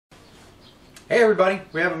Hey everybody,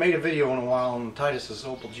 we haven't made a video in a while on Titus's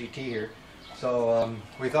Opel GT here, so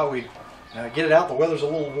we thought we'd get it out. The weather's a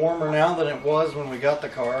little warmer now than it was when we got the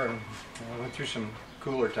car, and we went through some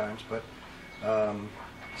cooler times, but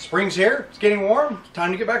spring's here, it's getting warm, it's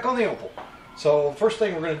time to get back on the Opel. So first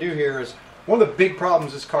thing we're going to do here is, one of the big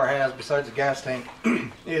problems this car has, besides the gas tank,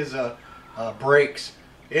 is brakes.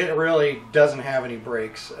 It really doesn't have any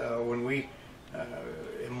brakes. It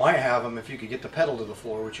might have them if you could get the pedal to the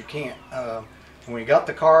floor, which you can't. When we got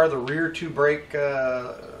the car, the rear two brake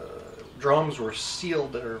drums were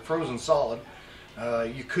sealed or frozen solid.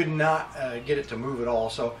 You could not get it to move at all.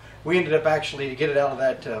 So we ended up actually, to get it out of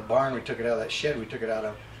that barn, we took it out of that shed we took it out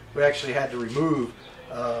of, we actually had to remove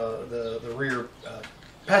the rear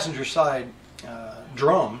passenger side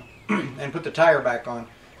drum and put the tire back on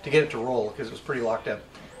to get it to roll, because it was pretty locked up.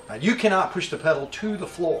 You cannot push the pedal to the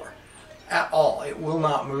floor at all. It will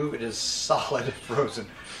not move. It is solid frozen.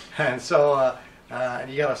 And so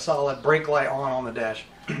you got a solid brake light on the dash.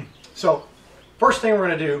 So first thing we're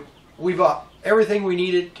going to do, we bought everything we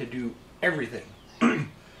needed to do everything.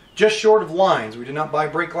 Just short of lines. We did not buy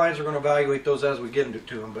brake lines. We're going to evaluate those as we get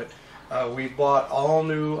into them. But we bought all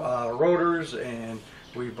new rotors, and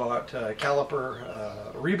we bought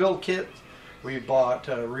caliper rebuild kit. We bought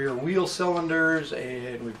rear wheel cylinders,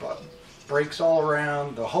 and we bought brakes all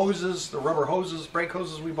around. The hoses, the rubber hoses, brake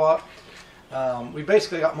hoses we bought. We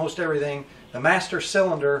basically got most everything. The master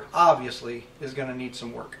cylinder, obviously, is going to need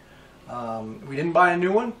some work. We didn't buy a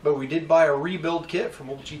new one, but we did buy a rebuild kit from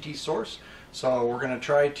Opel GT Source. So we're going to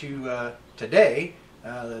try to, today,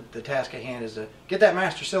 the task at hand is to get that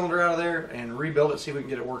master cylinder out of there and rebuild it, see if we can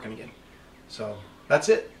get it working again. So that's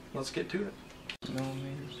it. Let's get to it.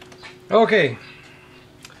 Okay,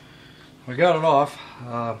 we got it off,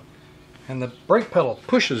 and the brake pedal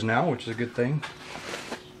pushes now, which is a good thing.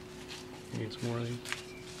 Needs more of these.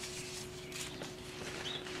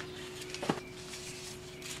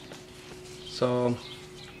 So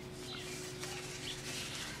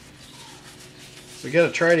we got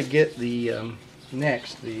to try to get the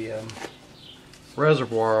the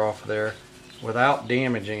reservoir off there without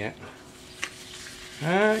damaging it.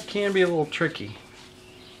 It can be a little tricky.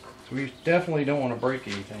 So we definitely don't want to break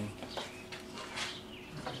anything.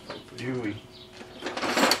 Do we?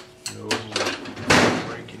 No, don't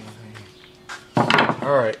break anything.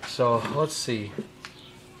 Alright, so let's see.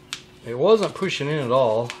 It wasn't pushing in at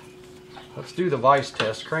all. Let's do the vice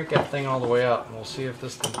test. Crank that thing all the way out and we'll see if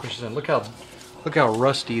this thing pushes in. Look how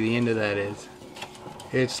rusty the end of that is.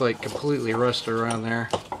 It's like completely rusted around there.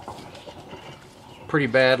 Pretty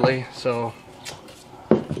badly, so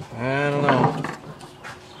I don't know.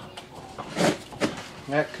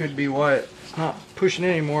 That could be why it's not pushing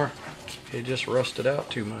anymore. It just rusted out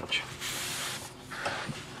too much.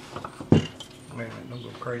 Wait a minute, don't go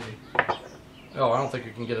crazy. Oh, I don't think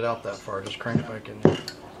you can get it out that far. Just crank it back in there.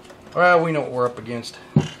 Well, we know what we're up against.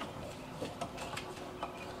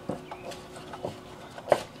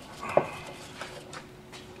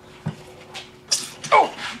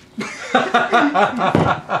 Oh!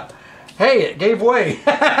 Hey, it gave way.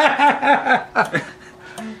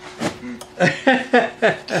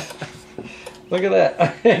 Look at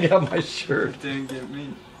that. I got my shirt. It didn't get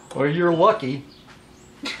me. Well, you're lucky.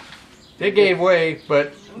 It gave way,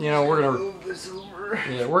 but you know, we're gonna move this over.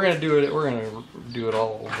 Yeah, we're gonna do it. We're gonna do it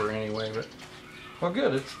all over anyway. But well,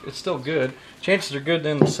 good. It's still good. Chances are good.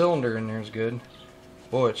 Then the cylinder in there is good.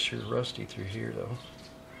 Boy, it's sure rusty through here though.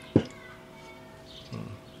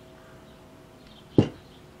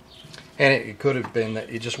 And it could have been that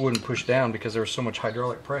it just wouldn't push down because there was so much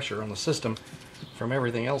hydraulic pressure on the system from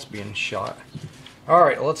everything else being shot.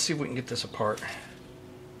 Alright, let's see if we can get this apart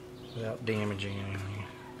without damaging anything.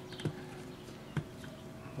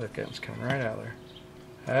 Look, it's coming right out of there.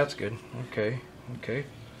 That's good. Okay, okay.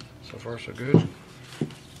 So far so good.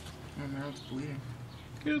 Oh, now it's bleeding.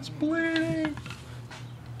 It's bleeding!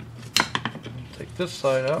 Take this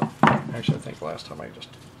side out. Actually, I think last time I just...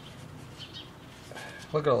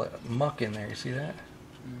 Look at all that muck in there, you see that?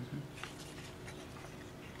 Mm-hmm.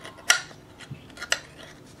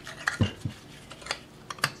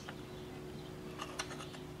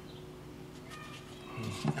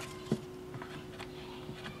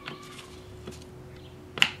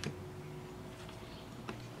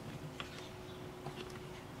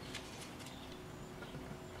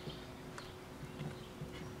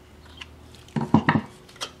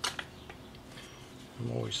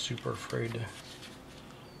 I'm always super afraid to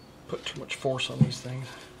put too much force on these things.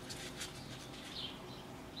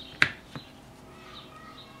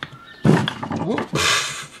 Whoop.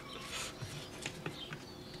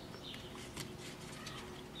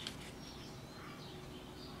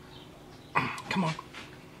 Come on.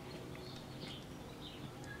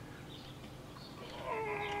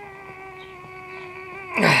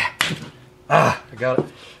 Ah, I got it.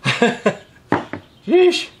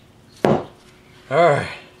 Yeesh. Alright.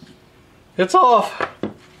 It's off.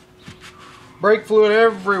 Brake fluid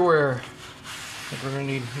everywhere. I think we're going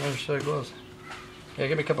to need another set of gloves. Yeah,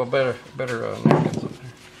 give me a couple better napkins up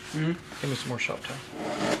there. Give me some more shop time.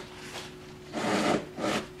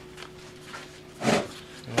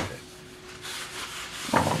 Okay.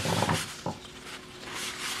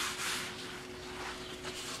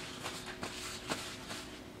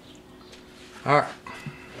 Alright.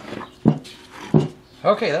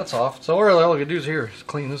 Okay, that's off. So really all we can do is here is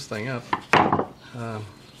clean this thing up.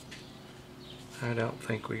 I don't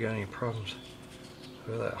think we got any problems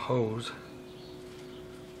with that hose.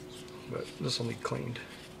 But this will need cleaned.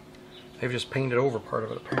 They've just painted over part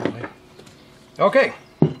of it apparently. Okay.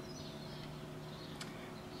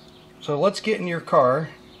 So let's get in your car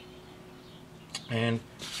and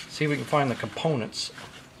see if we can find the components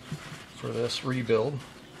for this rebuild.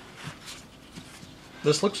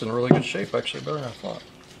 This looks in really good shape, actually, better than I thought.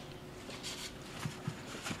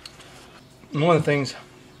 And one of the things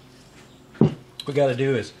we got to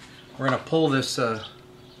do is we're going to pull this, we're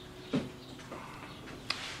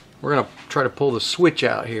going to try to pull the switch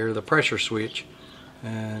out here, the pressure switch,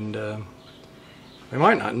 and we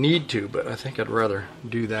might not need to, but I think I'd rather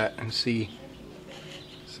do that and see.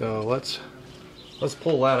 So let's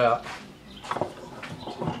pull that out.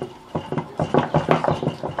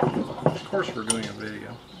 Of course we're doing a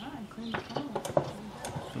video.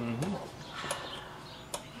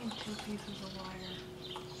 Pieces of wire.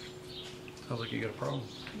 Sounds like you got a problem.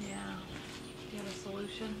 Yeah. You have a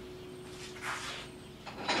solution?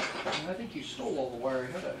 I think you stole all the wire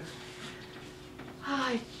ahead of it.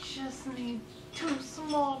 I just need 2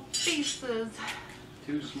 small pieces.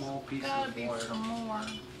 2 small pieces Gotta of be wire. some more.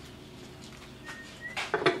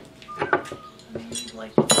 I need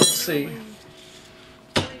like Let's see.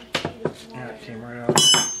 3 feet of Yeah, wire. it came right out.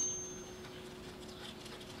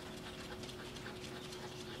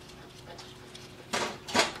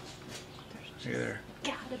 See there.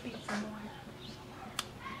 Gotta be some wire.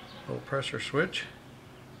 Little pressure switch.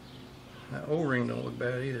 That O-ring don't look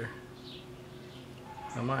bad either.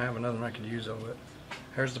 I might have another one I could use of it.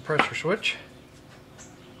 There's the pressure switch.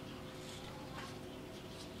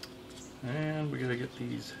 And we gotta get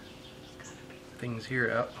these things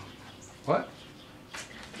here out. What? Gotta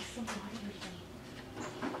be some wire.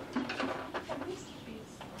 There needs to be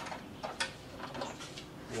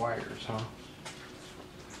some. Wires, huh?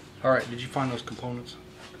 Alright, did you find those components?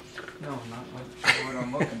 No, not what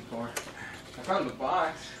I'm looking for. I found the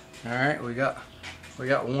box. Alright, we got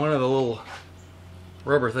one of the little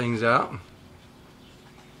rubber things out.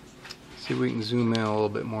 See if we can zoom in a little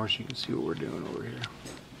bit more so you can see what we're doing over here.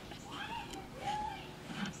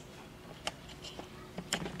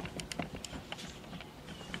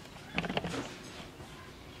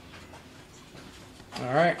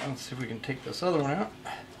 Alright, let's see if we can take this other one out.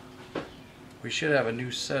 We should have a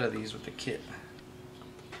new set of these with the kit.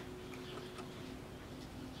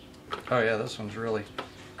 Oh yeah, this one's really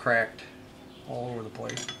cracked all over the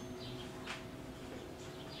place.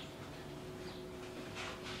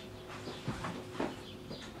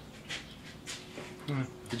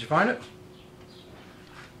 Did you find it?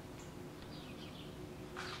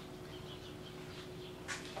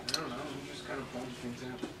 I don't know, I'm just kind of pulling things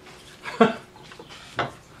out.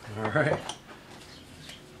 Alright.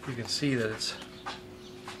 You can see that it's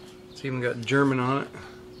even got German on it.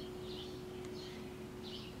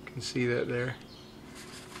 You can see that there.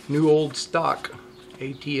 New old stock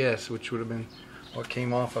ATS, which would have been what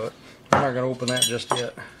came off of it. I'm not going to open that just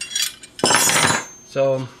yet.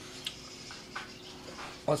 So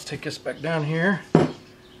let's take this back down here.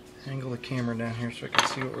 Angle the camera down here so I can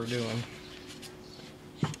see what we're doing.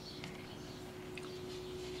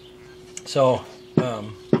 So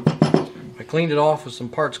I cleaned it off with some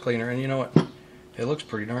parts cleaner, and you know what? It looks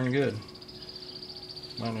pretty darn good.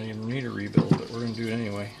 Might not even need a rebuild, but we're going to do it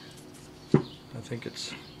anyway. I think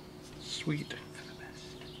it's sweet.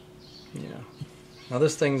 Yeah. Now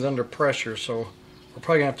this thing's under pressure, so we're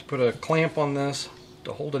probably going to have to put a clamp on this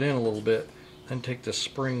to hold it in a little bit, then take this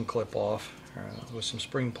spring clip off with some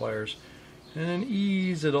spring pliers, and then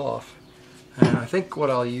ease it off. And I think what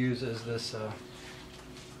I'll use is this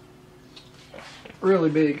really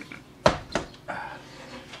big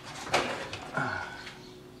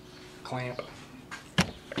clamp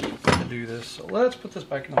to do this. So let's put this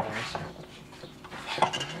back in the box.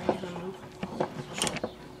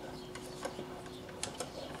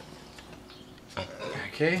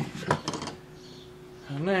 Okay,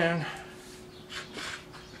 and then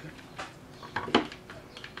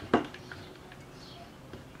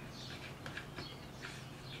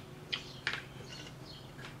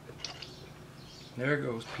There it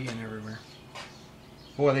goes, peeing everywhere.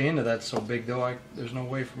 Boy, the end of that's so big though, there's no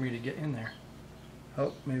way for me to get in there.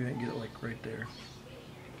 Oh, maybe I can get it like right there.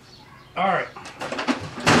 Alright.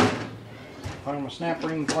 Find my snap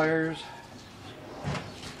ring pliers.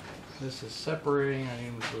 This is separating, I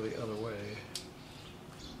need to go the other way.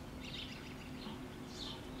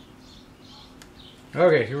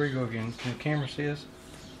 Okay, here we go again. Can the camera see us?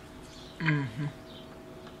 Mm-hmm.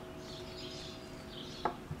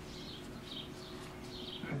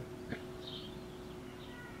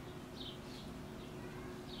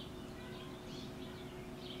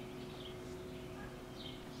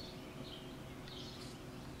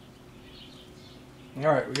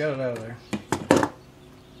 Alright, we got it out of there.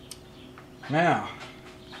 Now,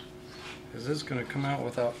 is this going to come out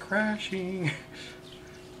without crashing?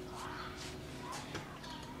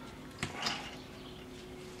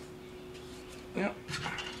 Yep,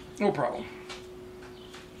 no problem.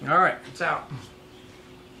 Alright, it's out.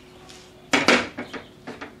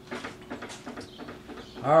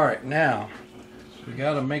 Alright, now, we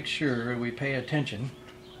got to make sure we pay attention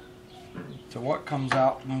to what comes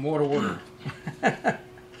out in what order.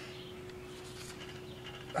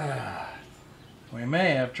 We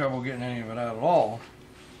may have trouble getting any of it out at all.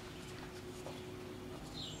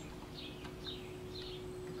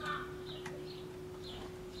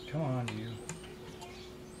 Come on, you.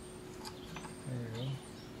 There we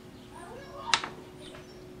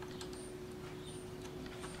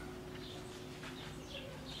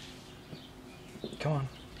go. Come on.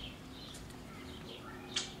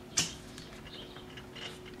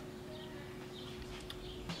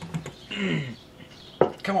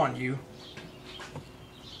 Come on, you.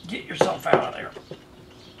 Get yourself out of there.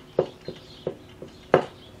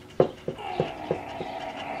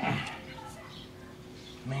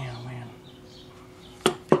 Man, oh man.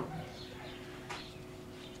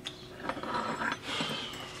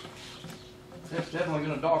 That's definitely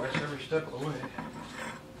going to dog us every step of the way.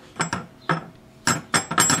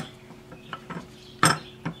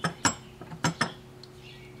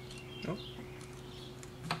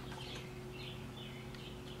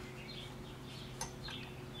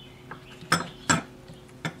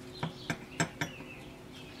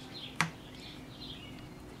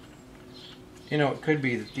 You know, it could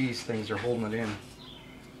be that these things are holding it in.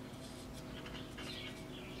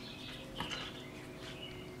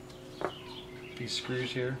 These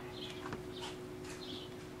screws here.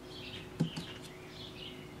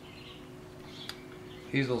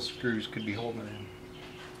 These little screws could be holding it in.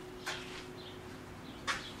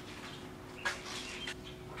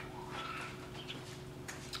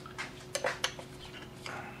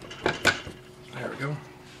 There we go.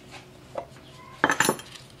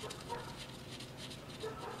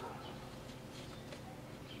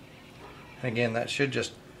 Again, that should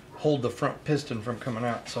just hold the front piston from coming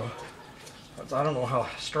out. So I don't know how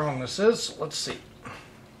strong this is. So let's see.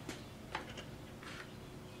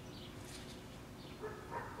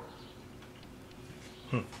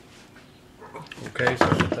 Okay, so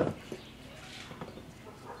with that.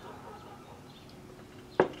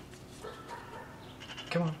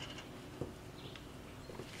 Come on.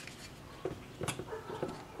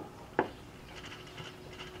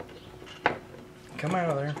 Come out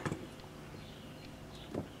of there.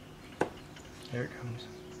 Here it comes.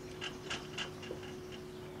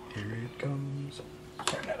 Here it comes.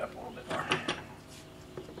 Turn that up a little bit more.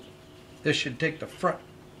 This should take the front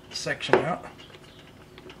section out.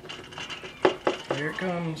 Here it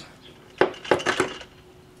comes.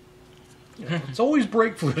 It's always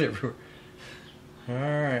brake fluid everywhere.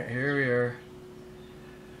 Alright, here we are.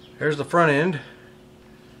 There's the front end.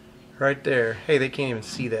 Right there. Hey, they can't even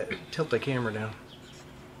see that. Tilt the camera down.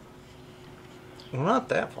 Well, not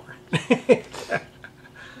that far.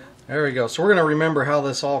 There we go. So we're going to remember how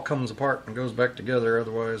this all comes apart and goes back together.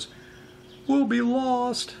 Otherwise, we'll be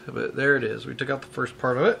lost. But there it is. We took out the first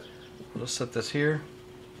part of it. We'll just set this here.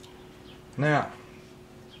 Now,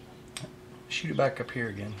 shoot it back up here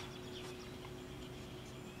again.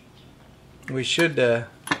 We should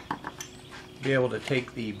be able to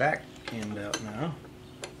take the back end out now.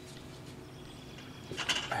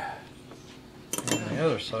 And the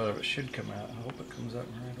other side of it should come out. I hope it comes out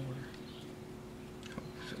in the right order.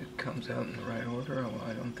 So it comes out in the right order? Well,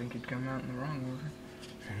 I don't think it'd come out in the wrong order.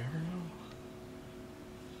 You never know.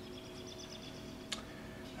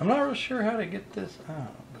 I'm not really sure how to get this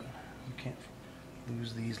out, but we can't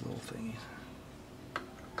lose these little thingies.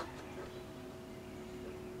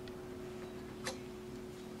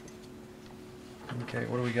 Okay,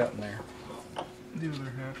 what do we got in there? The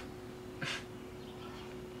other half.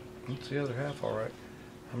 It's the other half, all right.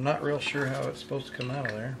 I'm not real sure how it's supposed to come out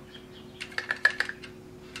of there.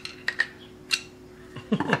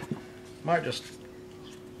 Might just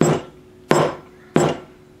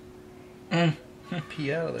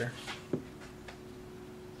pee out of there.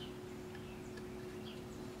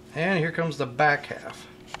 And here comes the back half.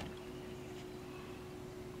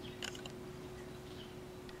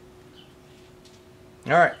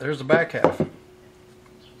 Alright, there's the back half.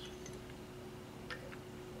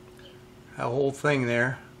 That whole thing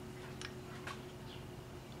there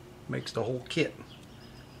makes the whole kit.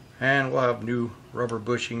 And we'll have new rubber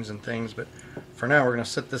bushings and things, but for now we're going to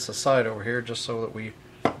set this aside over here just so that we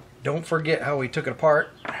don't forget how we took it apart.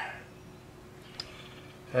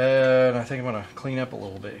 And I think I'm going to clean up a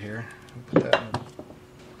little bit here. Put that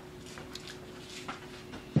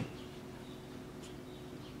in.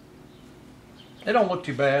 It don't look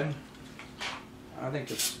too bad. I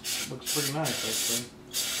think it looks pretty nice actually.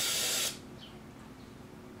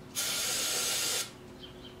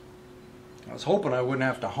 I was hoping I wouldn't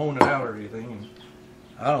have to hone it out or anything, and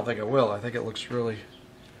I don't think I will. I think it looks really,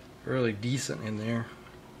 really decent in there.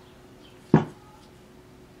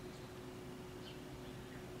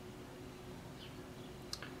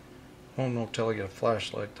 Won't know till I get a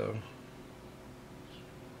flashlight though.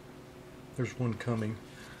 There's one coming.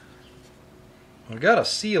 I've got a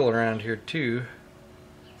seal around here too.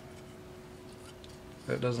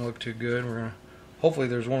 That doesn't look too good. We're gonna, hopefully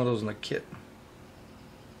there's one of those in the kit.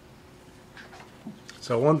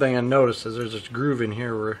 So one thing I noticed is there's this groove in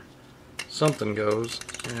here where something goes,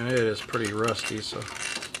 and it is pretty rusty, so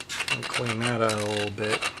I'll clean that out a little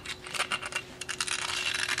bit.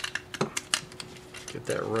 Get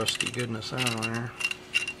that rusty goodness out of there.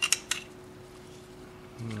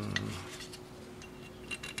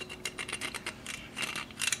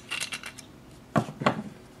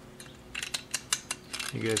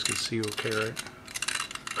 You guys can see okay, right?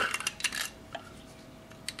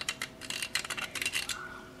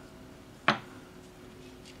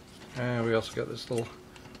 And we also got this little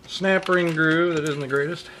snap ring groove that isn't the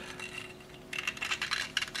greatest.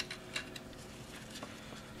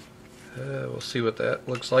 We'll see what that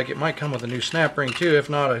looks like. It might come with a new snap ring too. If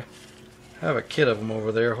not, I have a kit of them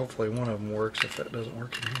over there. Hopefully one of them works if that doesn't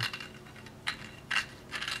work in here.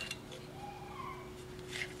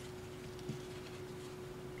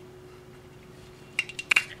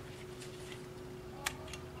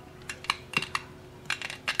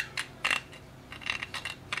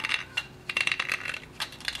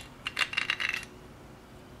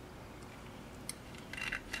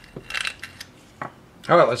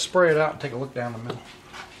 Alright, let's spray it out and take a look down the middle.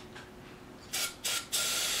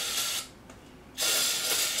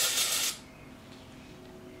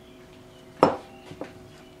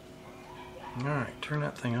 Alright, turn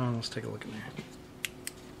that thing on. Let's take a look in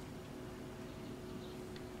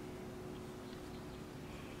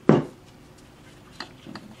there.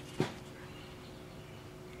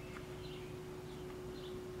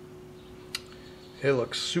 It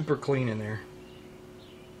looks super clean in there.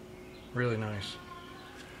 Really nice.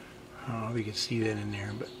 I don't know if you can see that in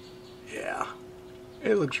there, but yeah,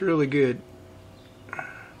 it looks really good.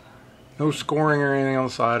 No scoring or anything on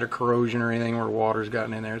the side, or corrosion or anything where water's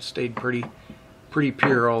gotten in there. It stayed pretty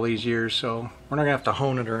pure all these years, so we're not gonna have to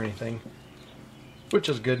hone it or anything, which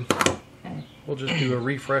is good. We'll just do a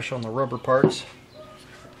refresh on the rubber parts,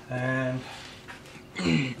 and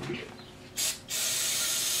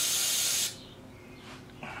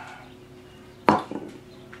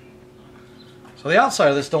so the outside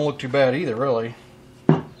of this don't look too bad either, really.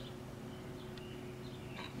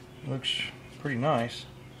 Looks pretty nice.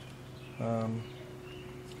 I'm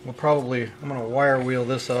gonna wire wheel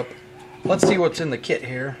this up. Let's see what's in the kit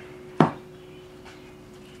here.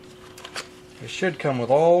 It should come with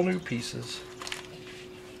all new pieces.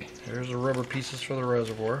 There's the rubber pieces for the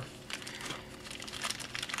reservoir.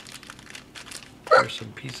 There's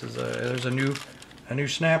some pieces. There's a new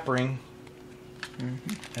snap ring.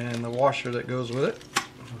 And the washer that goes with it.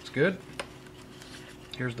 That's good.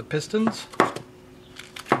 Here's the pistons.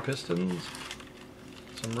 2 pistons.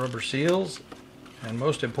 Some rubber seals. And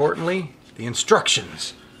most importantly, the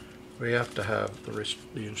instructions. We have to have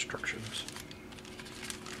the instructions.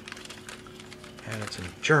 And it's in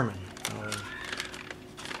German.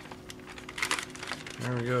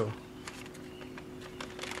 There we go.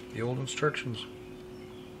 The old instructions.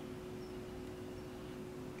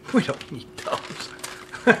 We don't need those.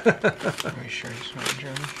 Are you sure it's not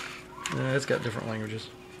German? Yeah, it's got different languages.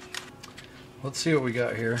 Let's see what we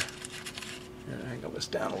got here. Angle this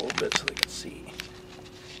down a little bit so they can see.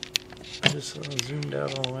 I just zoomed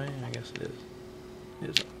out all the way. I guess it is.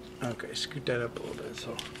 It is. Okay, scoot that up a little bit.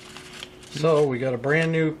 So we got a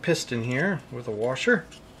brand new piston here with a washer.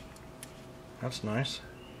 That's nice.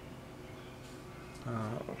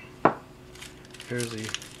 Here's the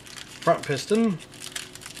front piston.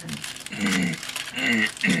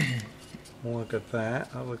 Look at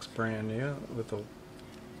that. That looks brand new with a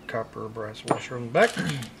copper brass washer on the back.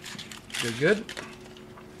 Good.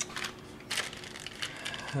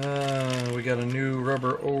 We got a new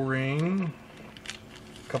rubber O-ring.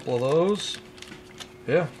 A couple of those.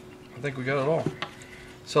 Yeah, I think we got it all.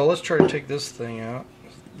 So let's try to take this thing out.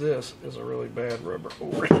 This is a really bad rubber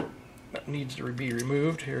O-ring that needs to be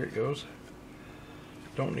removed. Here it goes.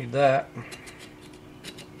 Don't need that.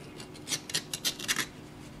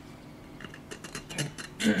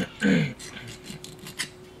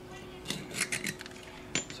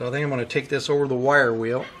 So I think I'm going to take this over the wire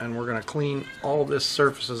wheel and we're going to clean all this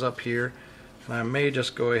surfaces up here. And I may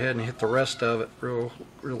just go ahead and hit the rest of it real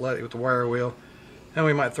lightly with the wire wheel. And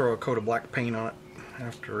we might throw a coat of black paint on it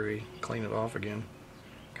after we clean it off again.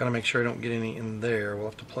 Gotta make sure I don't get any in there. We'll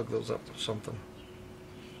have to plug those up with something.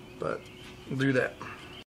 But we'll do that.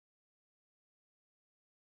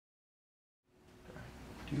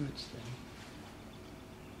 Do its thing.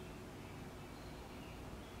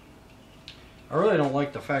 I really don't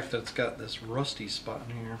like the fact that it's got this rusty spot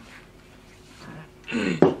in here.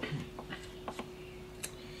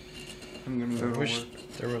 I'm gonna go I to wish work.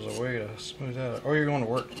 there was a way to smooth that out. Oh, you're going to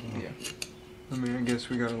work? Yeah. I mean, I guess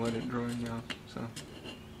we gotta let it dry now, so.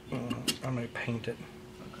 I may paint it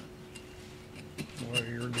while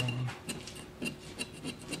you're gone.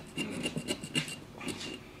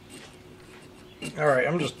 Alright,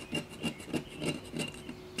 I'm just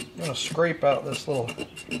going to scrape out this little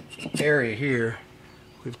area here.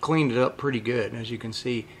 We've cleaned it up pretty good, as you can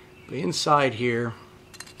see. But inside here,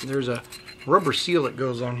 there's a rubber seal that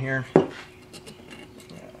goes on here.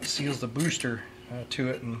 Seals the booster to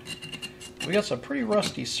it, and we got some pretty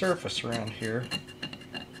rusty surface around here.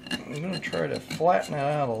 I'm going to try to flatten it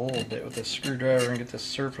out a little bit with this screwdriver and get this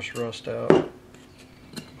surface rust out.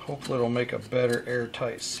 Hopefully it'll make a better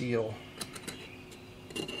airtight seal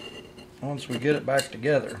once we get it back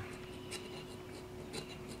together.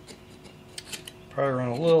 Probably run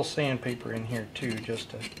a little sandpaper in here too,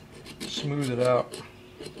 just to smooth it out.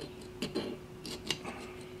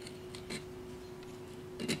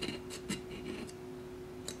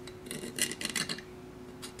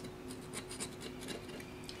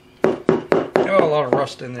 Oh, a lot of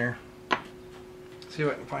rust in there. See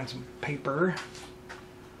if I can find some paper.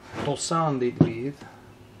 Och sandigt vid.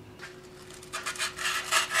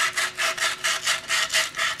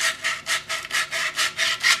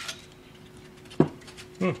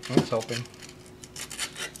 That's helping.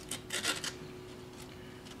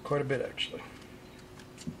 Quite a bit, actually.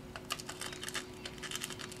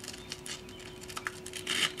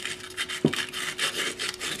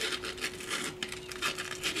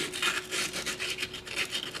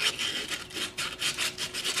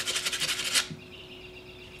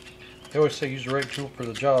 They always say use the right tool for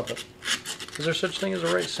the job, but is there such thing as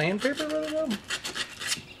a right sandpaper for the job?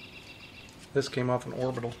 This came off an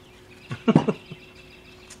orbital.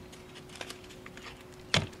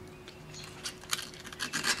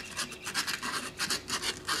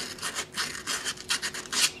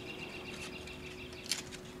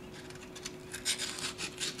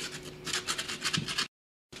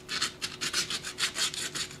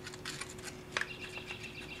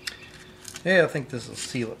 Yeah, I think this will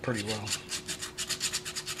seal it pretty well.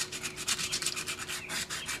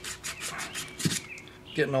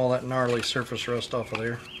 Getting all that gnarly surface rust off of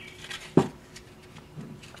there.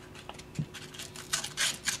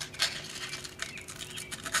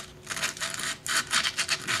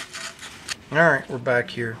 Alright, we're back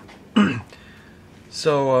here.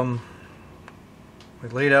 So, we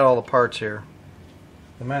laid out all the parts here.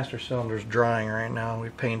 The master cylinder's drying right now. We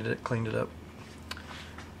painted it, cleaned it up.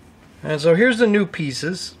 And so here's the new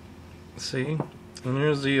pieces, see, and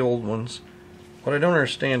here's the old ones. What I don't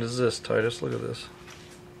understand is this, Titus, look at this.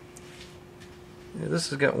 Yeah, this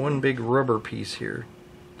has got one big rubber piece here.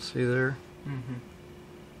 See there? Mm-hmm.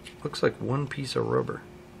 Looks like one piece of rubber.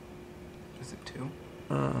 Is it two?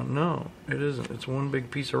 No, it isn't. It's one big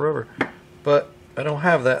piece of rubber. But I don't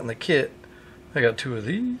have that in the kit. I got two of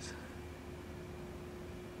these.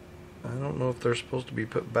 I don't know if they're supposed to be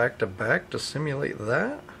put back to back to simulate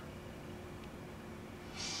that.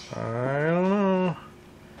 I don't know.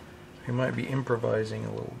 We might be improvising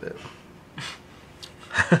a little bit.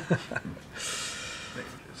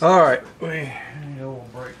 Alright, we need a little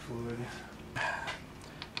brake fluid.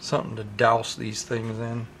 Something to douse these things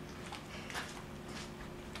in.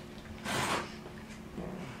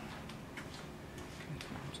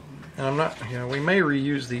 And I'm not, we may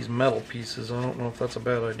reuse these metal pieces. I don't know if that's a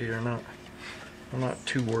bad idea or not. I'm not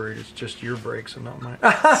too worried. It's just your brakes and not mine.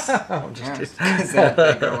 I'm just kidding. Because if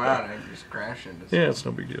they go out, I just crash into Yeah, it's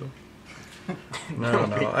no big deal. No,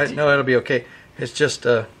 it'll be okay. It's just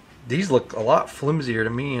these look a lot flimsier to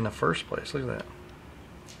me in the first place. Look at that.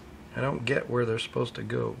 I don't get where they're supposed to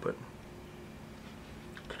go, but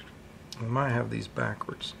we might have these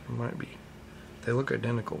backwards. It might be. They look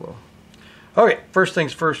identical though. Okay, first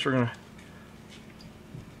things first, we're gonna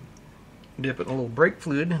dip it in a little brake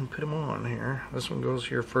fluid and put them on here. This one goes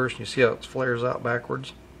here first. You see how it flares out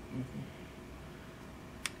backwards?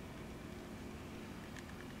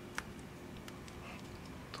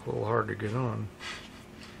 It's a little hard to get on.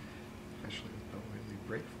 Especially with the oily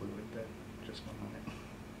brake fluid that just went on it.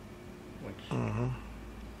 Which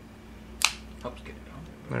helps get it on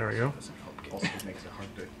there. There we go. Doesn't help get also makes it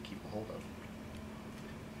hard to keep a hold of.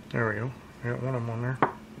 There we go. I got one of them on there.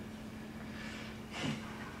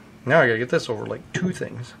 Now I gotta get this over like two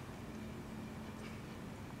things.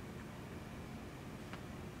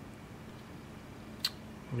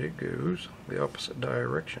 It goes the opposite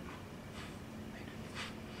direction.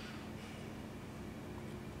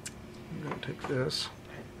 I'm gonna take this.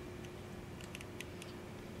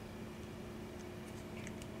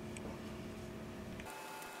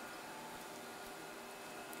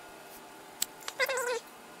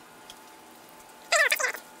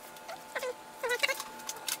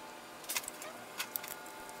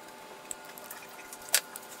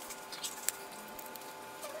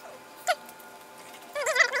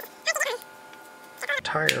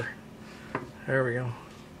 Tire. There we go.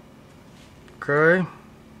 Okay.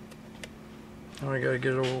 Now I gotta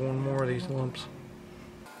get over one more of these lumps.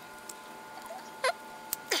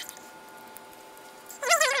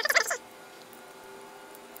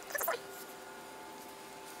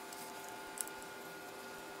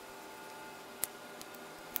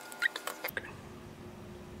 Okay.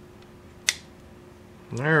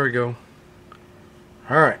 There we go.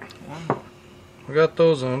 Alright. We got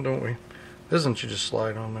those on, don't we? This one you just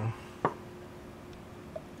slide on now.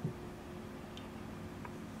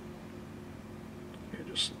 It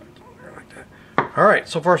just slides on there like that. Alright,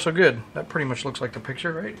 so far so good. That pretty much looks like the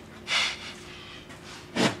picture, right?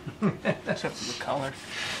 Except for the color.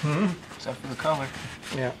 Except for the color.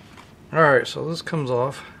 Yeah. Alright, so this comes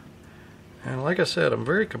off. And like I said, I'm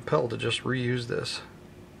very compelled to just reuse this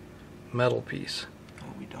metal piece. Oh,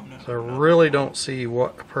 we don't know. So I really don't see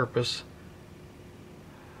what purpose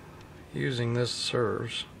using this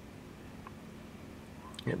serves.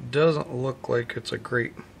 It doesn't look like it's a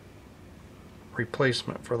great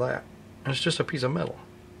replacement for that. It's just a piece of metal.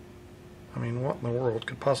 I mean, what in the world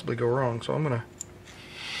could possibly go wrong? So I'm gonna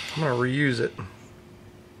reuse it.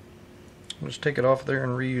 I'll just take it off there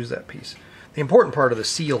and reuse that piece. The important part of the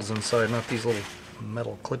seals inside, not these little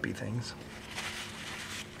metal clippy things.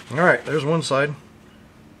 Alright, there's one side.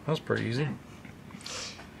 That was pretty easy.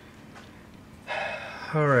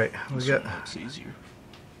 Alright, we got Looks easier.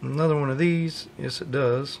 another one of these. Yes, it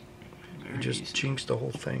does. Very It just easy. chinks the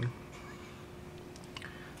whole thing.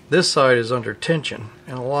 This side is under tension,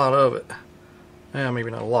 and a lot of it. Yeah,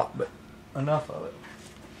 maybe not a lot, but enough of it.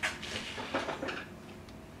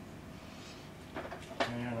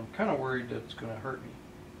 And I'm kind of worried that it's going to hurt me.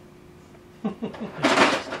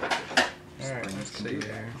 Alright, let's see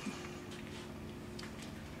here.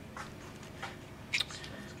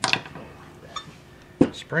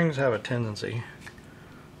 Springs have a tendency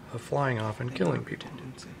of flying off and killing people.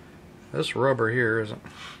 This rubber here isn't,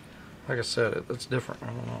 like I said, it's different. I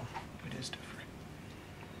don't know. It is different.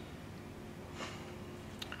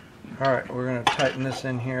 Alright, we're going to tighten this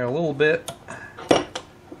in here a little bit. There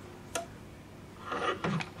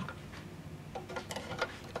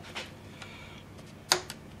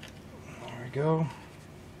we go.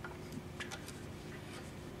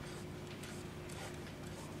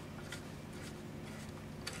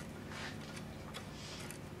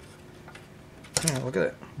 Yeah, look at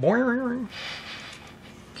that. Boing.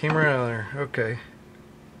 Came right out of there. Okay.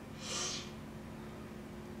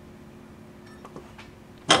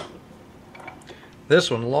 This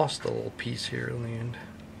one lost a little piece here in the end.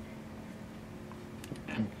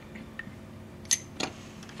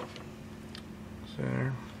 So,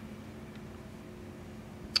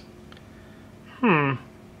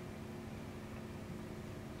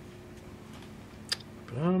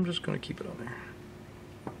 but I'm just going to keep it on there.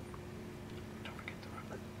 Don't forget the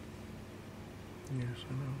rubber. Yes,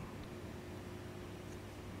 I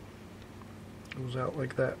know. Goes out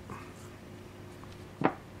like that.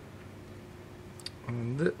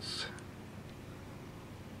 And this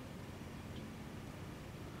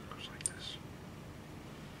goes like this.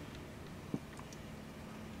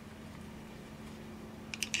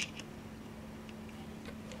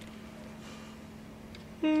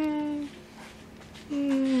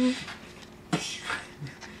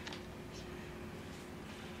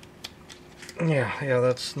 Yeah,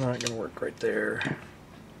 that's not gonna work right there.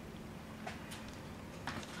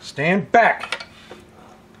 Stand back.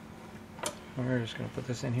 We're just gonna put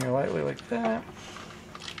this in here lightly like that.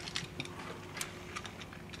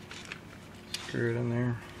 Screw it in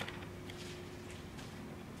there.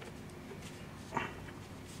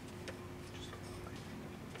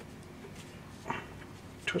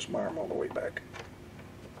 Twist my arm all the way back.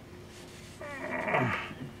 That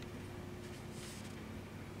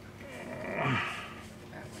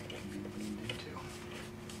way it can be leaned into.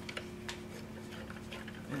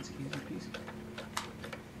 It's easy peasy.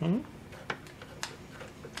 Hmm?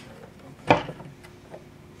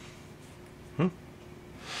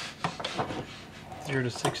 0 to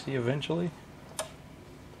 60 eventually.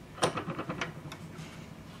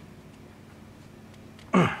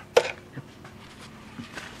 Get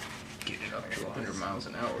it up to 100 miles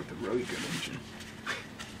an hour with the road good engine.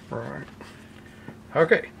 Right.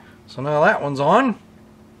 Okay, so now that one's on.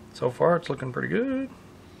 So far it's looking pretty good.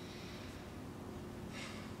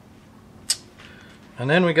 And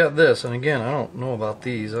then we got this, and again, I don't know about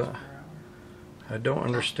these. I don't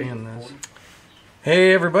understand this.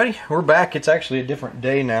 Hey everybody, we're back. It's actually a different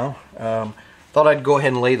day now. Thought I'd go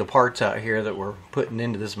ahead and lay the parts out here that we're putting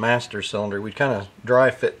into this master cylinder. We kind of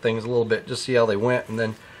dry fit things a little bit, just see how they went, and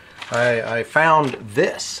then I found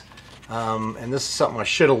this. And this is something I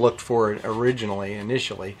should have looked for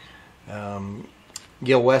initially.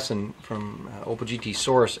 Gil Wesson from Opel GT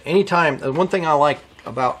Source. Anytime, one thing I like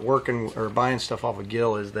about working or buying stuff off of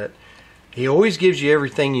Gil is that he always gives you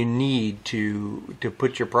everything you need to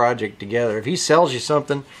put your project together. If he sells you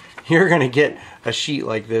something, you're going to get a sheet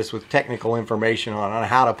like this with technical information on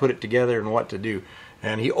how to put it together and what to do.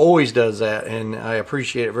 And he always does that, and I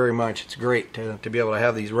appreciate it very much. It's great to be able to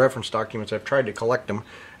have these reference documents. I've tried to collect them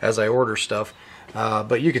as I order stuff.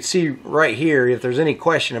 But you can see right here, if there's any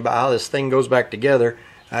question about how this thing goes back together,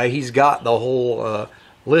 he's got the whole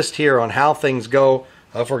list here on how things go.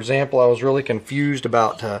 For example, I was really confused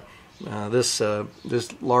about this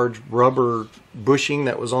large rubber bushing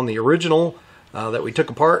that was on the original that we took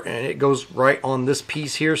apart, and it goes right on this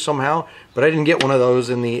piece here somehow. But I didn't get one of those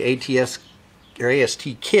in the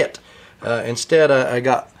AST kit. Instead, I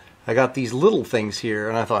got these little things here,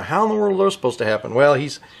 and I thought, how in the world are those supposed to happen? Well,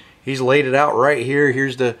 he's laid it out right here.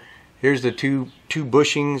 Here's the two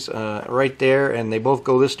bushings right there, and they both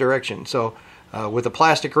go this direction. So with a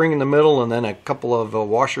plastic ring in the middle, and then a couple of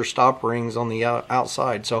washer stop rings on the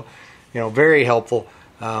outside. So, very helpful.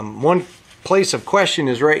 One place of question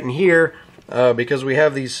is right in here because we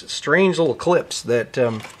have these strange little clips that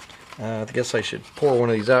I guess I should pour one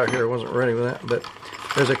of these out here. I wasn't ready with that, but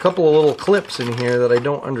there's a couple of little clips in here that I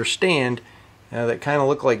don't understand that kind of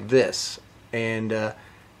look like this. And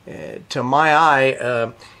to my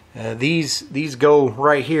eye, these go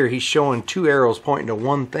right here. He's showing two arrows pointing to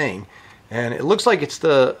one thing, and it looks like it's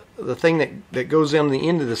the thing that goes on the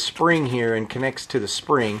end of the spring here and connects to the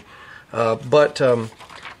spring. But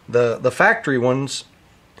the factory ones,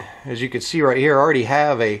 as you can see right here, already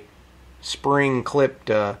have a spring clipped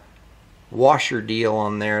washer deal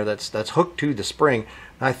on there that's hooked to the spring.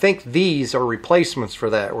 And I think these are replacements for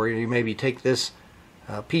that, where you maybe take this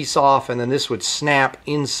piece off, and then this would snap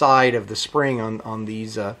inside of the spring on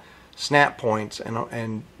these snap points,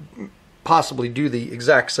 and possibly do the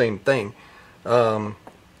exact same thing. I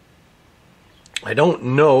don't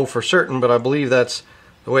know for certain, but I believe that's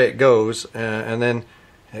the way it goes, and then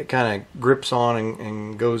it kind of grips on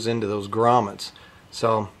and goes into those grommets.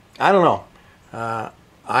 So I don't know.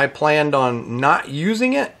 I planned on not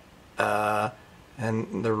using it,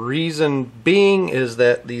 and the reason being is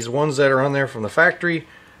that these ones that are on there from the factory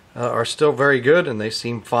are still very good, and they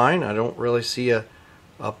seem fine. I don't really see a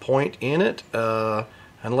point in it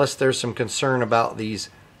unless there's some concern about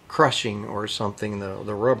these crushing or something,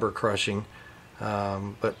 the rubber crushing.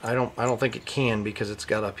 But I don't think it can, because it's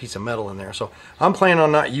got a piece of metal in there. So I'm planning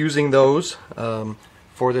on not using those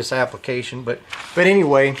for this application. But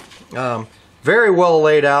anyway, very well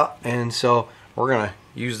laid out, and so we're gonna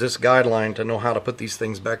use this guideline to know how to put these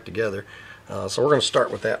things back together. So we're gonna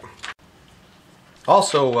start with that.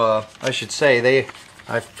 Also, I should say,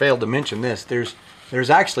 I failed to mention this. There's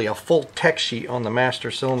actually a full tech sheet on the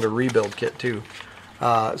master cylinder rebuild kit too.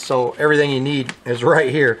 So everything you need is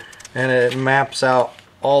right here, and it maps out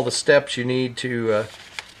all the steps you need to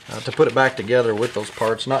put it back together with those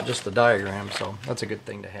parts, not just the diagram. So that's a good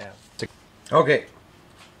thing to have. Okay,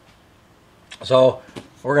 so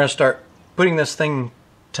we're going to start putting this thing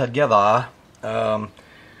together.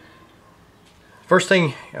 First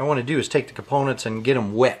thing I want to do is take the components and get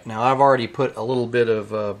them wet. Now, I've already put a little bit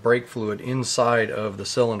of brake fluid inside of the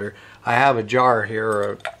cylinder. I have a jar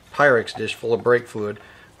here, Pyrex dish full of brake fluid.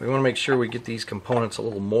 We want to make sure we get these components a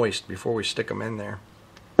little moist before we stick them in there.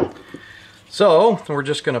 So we're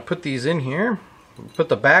just going to put these in here. Put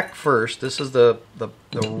the back first. This is the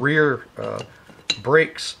rear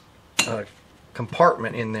brakes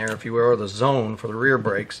compartment in there, if you will, or the zone for the rear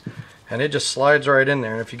brakes. And it just slides right in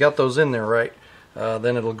there. And if you got those in there right,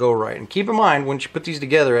 then it'll go right. And keep in mind, once you put these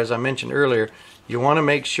together, as I mentioned earlier, you want to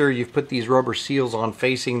make sure you've put these rubber seals on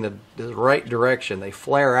facing the right direction. They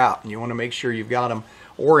flare out, and you want to make sure you've got them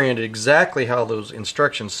oriented exactly how those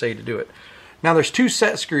instructions say to do it. Now there's 2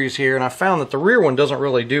 set screws here, and I found that the rear one doesn't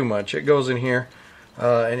really do much. It goes in here,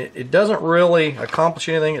 and it doesn't really accomplish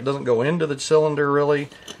anything. It doesn't go into the cylinder really.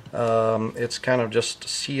 It's kind of just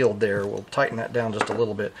sealed there. We'll tighten that down just a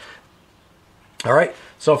little bit. All right,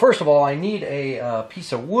 so first of all, I need a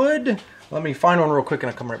piece of wood. Let me find one real quick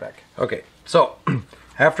and I'll come right back. Okay, so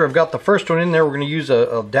after I've got the first one in there, we're going to use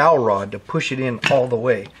a dowel rod to push it in all the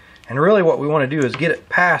way. And really what we want to do is get it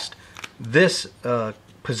past this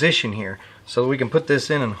position here so that we can put this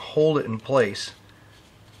in and hold it in place.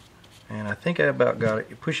 And I think I about got it.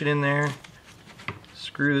 You push it in there,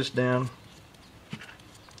 screw this down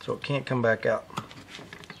so it can't come back out.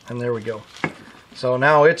 And there we go. So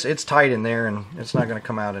now it's tight in there and it's not going to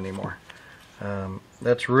come out anymore.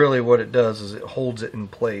 That's really what it does, is it holds it in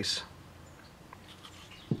place.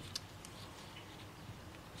 I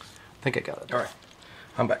think I got it. All right,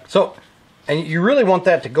 I'm back. So, and you really want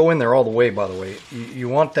that to go in there all the way, by the way. You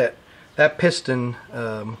want that piston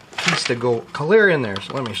piece to go clear in there.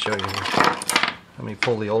 So let me show you here. Let me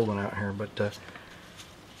pull the old one out here. But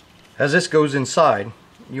as this goes inside,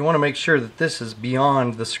 you want to make sure that this is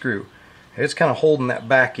beyond the screw. It's kind of holding that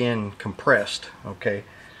back end compressed, okay?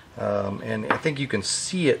 And I think you can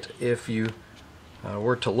see it if you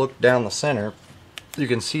were to look down the center. You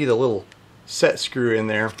can see the little set screw in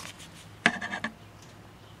there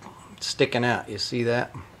sticking out. You see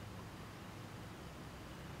that?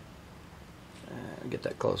 Get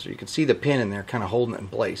that closer. You can see the pin in there kind of holding it in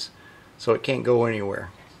place, so it can't go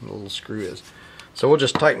anywhere. The little screw is. So we'll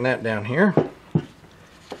just tighten that down here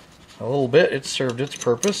a little bit. It's served its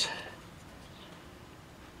purpose.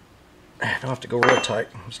 Don't have to go real tight.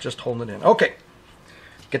 It's just holding it in. Okay,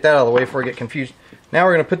 get that out of the way before I get confused. Now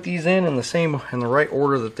we're going to put these in the right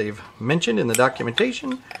order that they've mentioned in the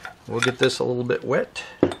documentation. We'll get this a little bit wet,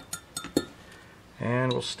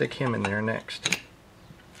 and we'll stick him in there next.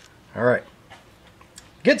 All right.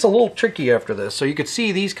 Gets a little tricky after this. So you can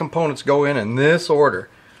see these components go in this order.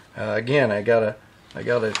 Again, I gotta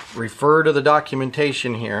refer to the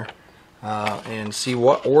documentation here and see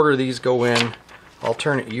what order these go in. I'll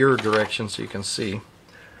turn it your direction so you can see.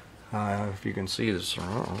 If you can see this.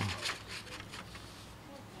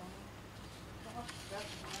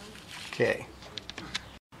 Okay.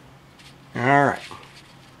 Alright.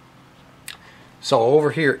 So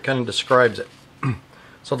over here it kind of describes it.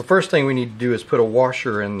 So the first thing we need to do is put a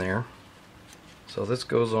washer in there. So this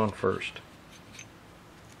goes on first.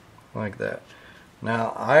 Like that.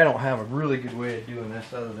 Now I don't have a really good way of doing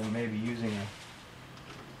this other than maybe using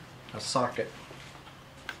a socket.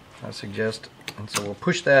 I suggest. And so we'll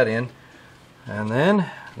push that in, and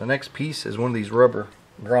then the next piece is one of these rubber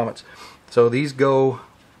grommets. So these go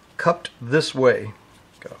cupped this way.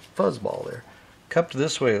 Got a fuzz ball there. Cupped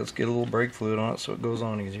this way. Let's get a little brake fluid on it so it goes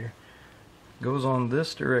on easier. Goes on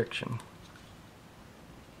this direction.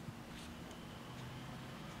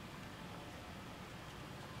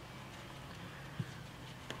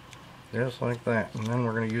 Just like that. And then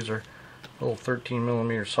we're going to use our little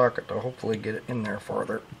 13mm socket to hopefully get it in there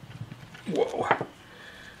farther. Whoa.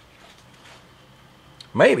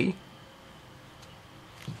 Maybe.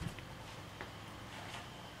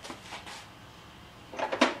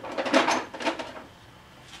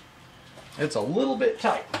 It's a little bit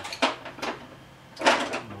tight.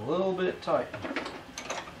 A little bit tight.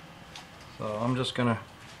 So I'm just going to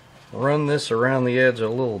run this around the edge a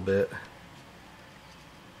little bit,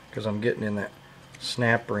 because I'm getting in that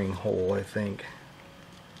snap ring hole, I think.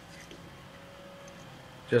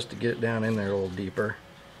 Just to get it down in there a little deeper.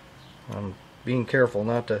 I'm being careful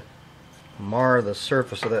not to mar the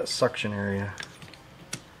surface of that suction area.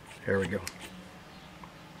 There we go.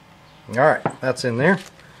 Alright, that's in there.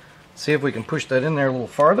 Let's see if we can push that in there a little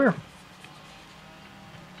farther.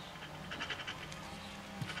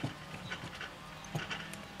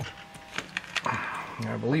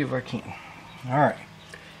 I believe I can. Alright.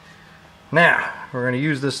 Now, we're going to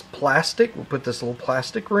use this plastic. We'll put this little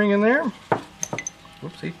plastic ring in there.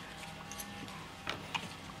 Whoopsie.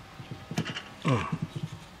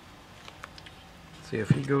 See if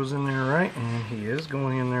he goes in there right, and he is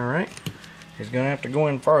going in there right. He's going to have to go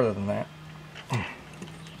in farther than that.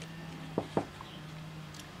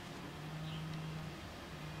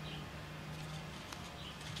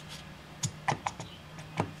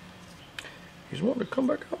 come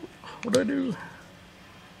back out. What'd I do?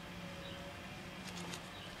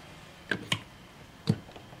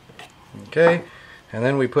 Okay, and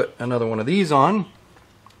then we put another one of these on.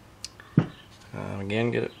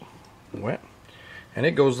 Again, get it wet. And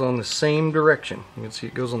it goes on the same direction. You can see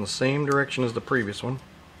it goes on the same direction as the previous one.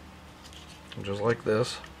 Just like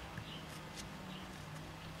this.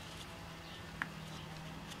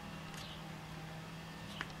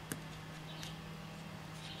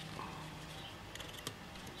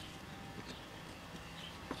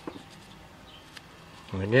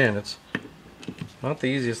 And again, it's not the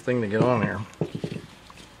easiest thing to get on there.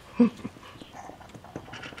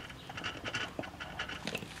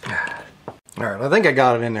 Alright, I think I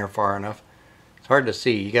got it in there far enough. It's hard to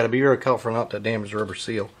see. You got to be very careful not to damage the rubber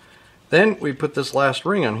seal. Then we put this last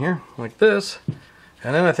ring on here, like this.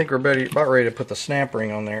 And then I think we're about ready to put the snap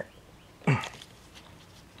ring on there.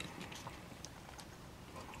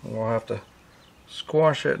 We'll have to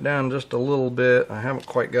squash it down just a little bit. I haven't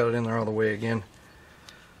quite got it in there all the way again.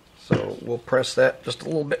 So we'll press that just a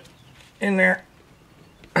little bit in there.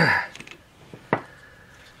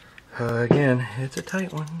 Again, it's a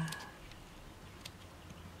tight one.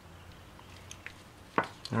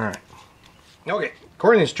 Alright. Okay,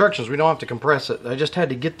 according to the instructions, we don't have to compress it. I just had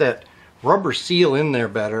to get that rubber seal in there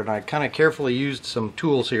better, and I kind of carefully used some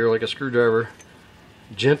tools here, like a screwdriver,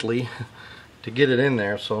 gently, to get it in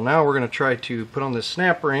there. So now we're going to try to put on this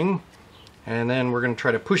snap ring, and then we're going to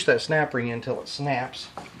try to push that snap ring until it snaps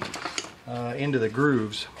into the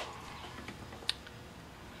grooves.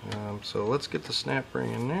 So let's get the snap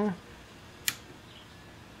ring in there.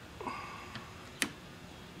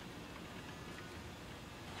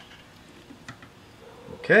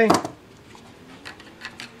 Okay,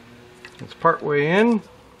 it's part way in.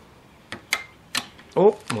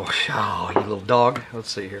 Oh, you little dog.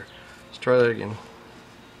 Let's see here. Let's try that again.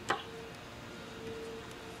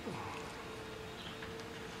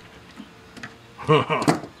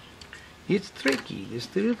 It's tricky.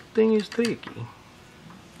 This little thing is tricky.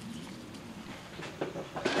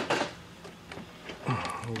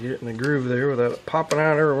 Get it in the groove there without it popping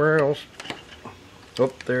out everywhere else.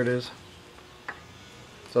 Oh, there it is.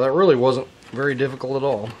 So that really wasn't very difficult at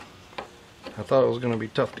all. I thought it was going to be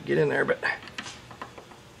tough to get in there, but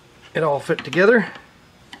it all fit together.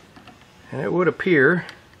 And it would appear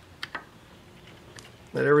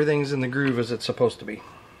that everything's in the groove as it's supposed to be.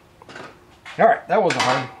 Alright, that wasn't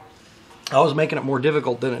hard. I was making it more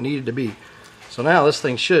difficult than it needed to be. So now this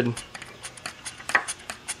thing should,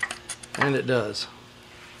 and it does.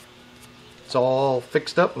 It's all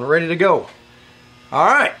fixed up and ready to go.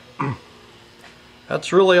 Alright.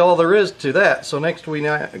 That's really all there is to that. So next we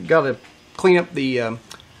got to clean up the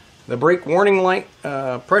brake warning light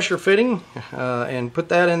pressure fitting and put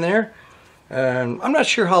that in there. I'm not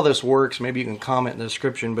sure how this works. Maybe you can comment in the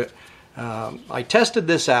description, but I tested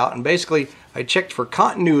this out, and basically I checked for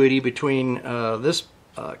continuity between this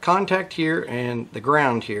contact here and the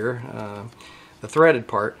ground here, the threaded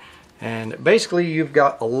part. And basically you've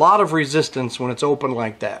got a lot of resistance when it's open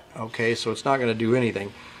like that. Okay, so it's not going to do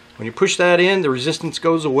anything. When you push that in, the resistance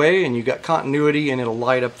goes away and you've got continuity, and it'll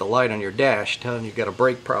light up the light on your dash telling you've got a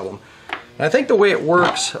brake problem. And I think the way it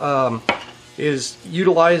works is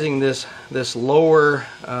utilizing this lower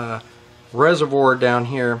reservoir down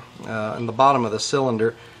here in the bottom of the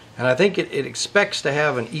cylinder. And I think it expects to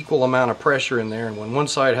have an equal amount of pressure in there, and when one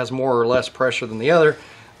side has more or less pressure than the other,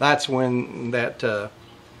 that's when that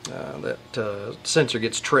sensor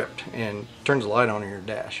gets tripped and turns the light on in your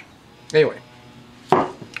dash. Anyway,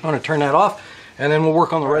 I'm going to turn that off, and then we'll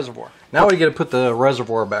work on the reservoir. Now we get to put the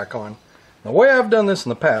reservoir back on. The way I've done this in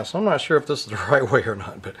the past, I'm not sure if this is the right way or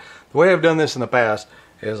not, but the way I've done this in the past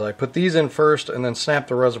is I put these in first and then snap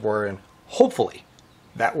the reservoir in. Hopefully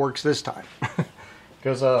that works this time.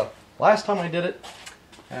 Because last time I did it,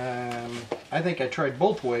 I think I tried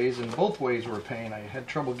both ways, and both ways were a pain. I had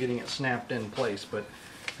trouble getting it snapped in place, but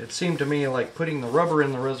it seemed to me like putting the rubber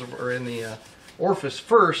in the reservoir, in the orifice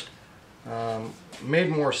first, made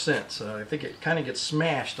more sense. I think it kind of gets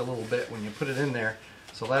smashed a little bit when you put it in there,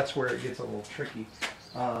 so that's where it gets a little tricky.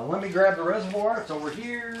 Let me grab the reservoir. It's over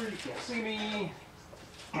here. You can't see me.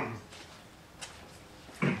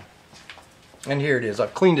 And here it is.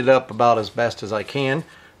 I've cleaned it up about as best as I can.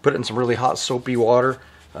 Put it in some really hot soapy water.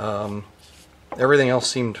 Everything else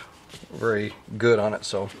seemed very good on it.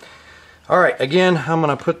 So, all right. Again, I'm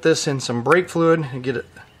going to put this in some brake fluid and get it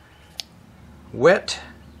wet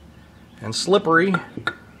and slippery,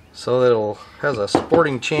 so that it has a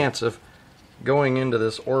sporting chance of going into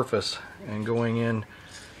this orifice and going in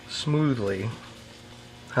smoothly.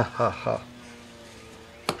 Ha ha ha.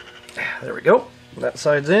 There we go. That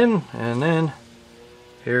side's in, and then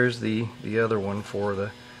here's the other one for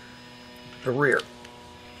the rear.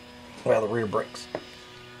 Well, the rear brakes.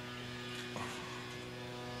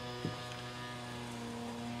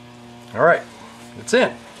 All right, it's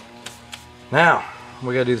in. Now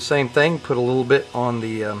we got to do the same thing. Put a little bit on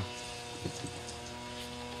the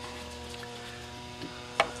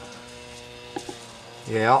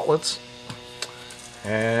outlets,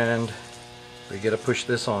 and we got to push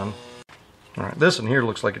this on. All right, this one here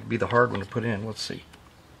looks like it'd be the hard one to put in. Let's see.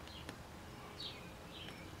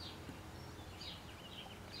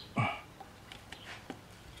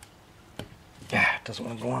 Yeah, it doesn't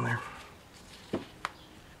want to go on there.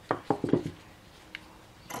 Let's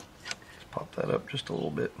pop that up just a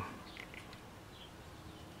little bit.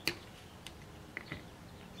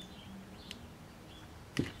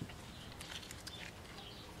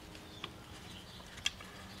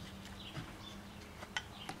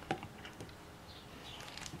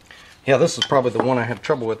 Yeah, this is probably the one I had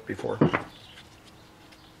trouble with before.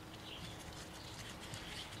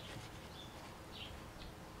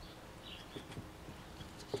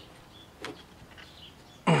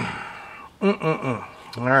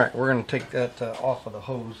 Alright, we're going to take that off of the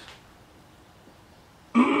hose.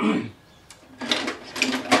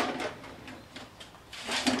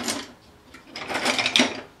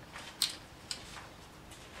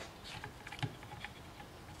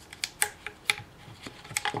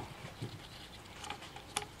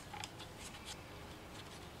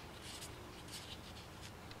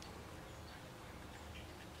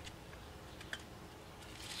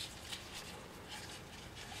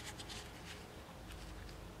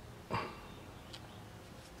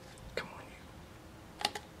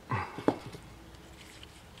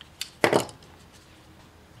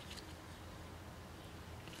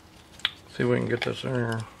 See if we can get this in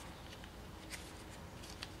here.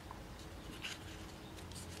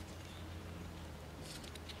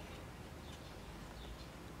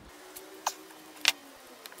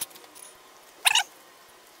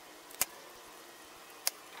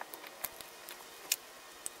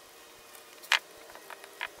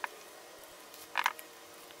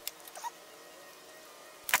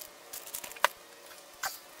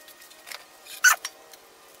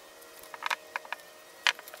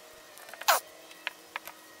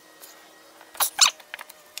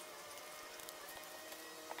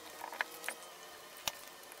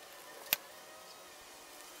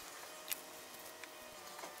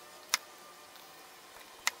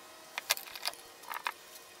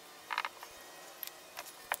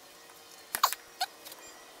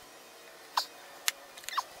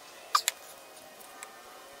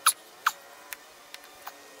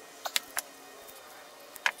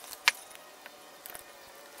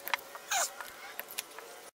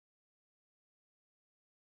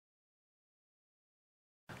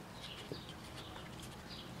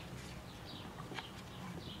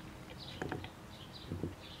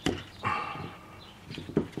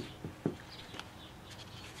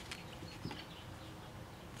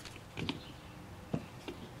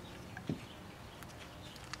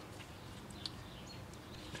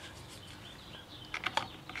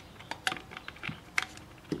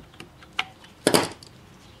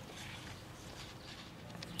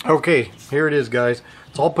 Okay, here it is, guys.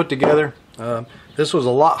 It's all put together. This was a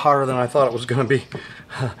lot harder than I thought it was going to be,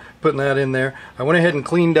 putting that in there. I went ahead and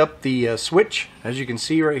cleaned up the switch, as you can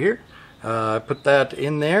see right here. I put that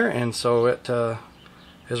in there, and so it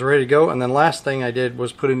is ready to go. And then last thing I did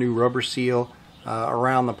was put a new rubber seal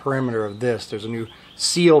around the perimeter of this. There's a new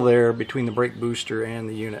seal there between the brake booster and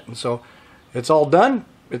the unit. And so it's all done.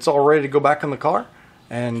 It's all ready to go back in the car.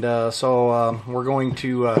 And so we're going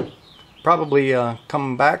to probably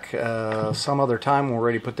come back some other time when we're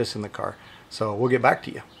ready to put this in the car. So we'll get back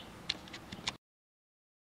to you.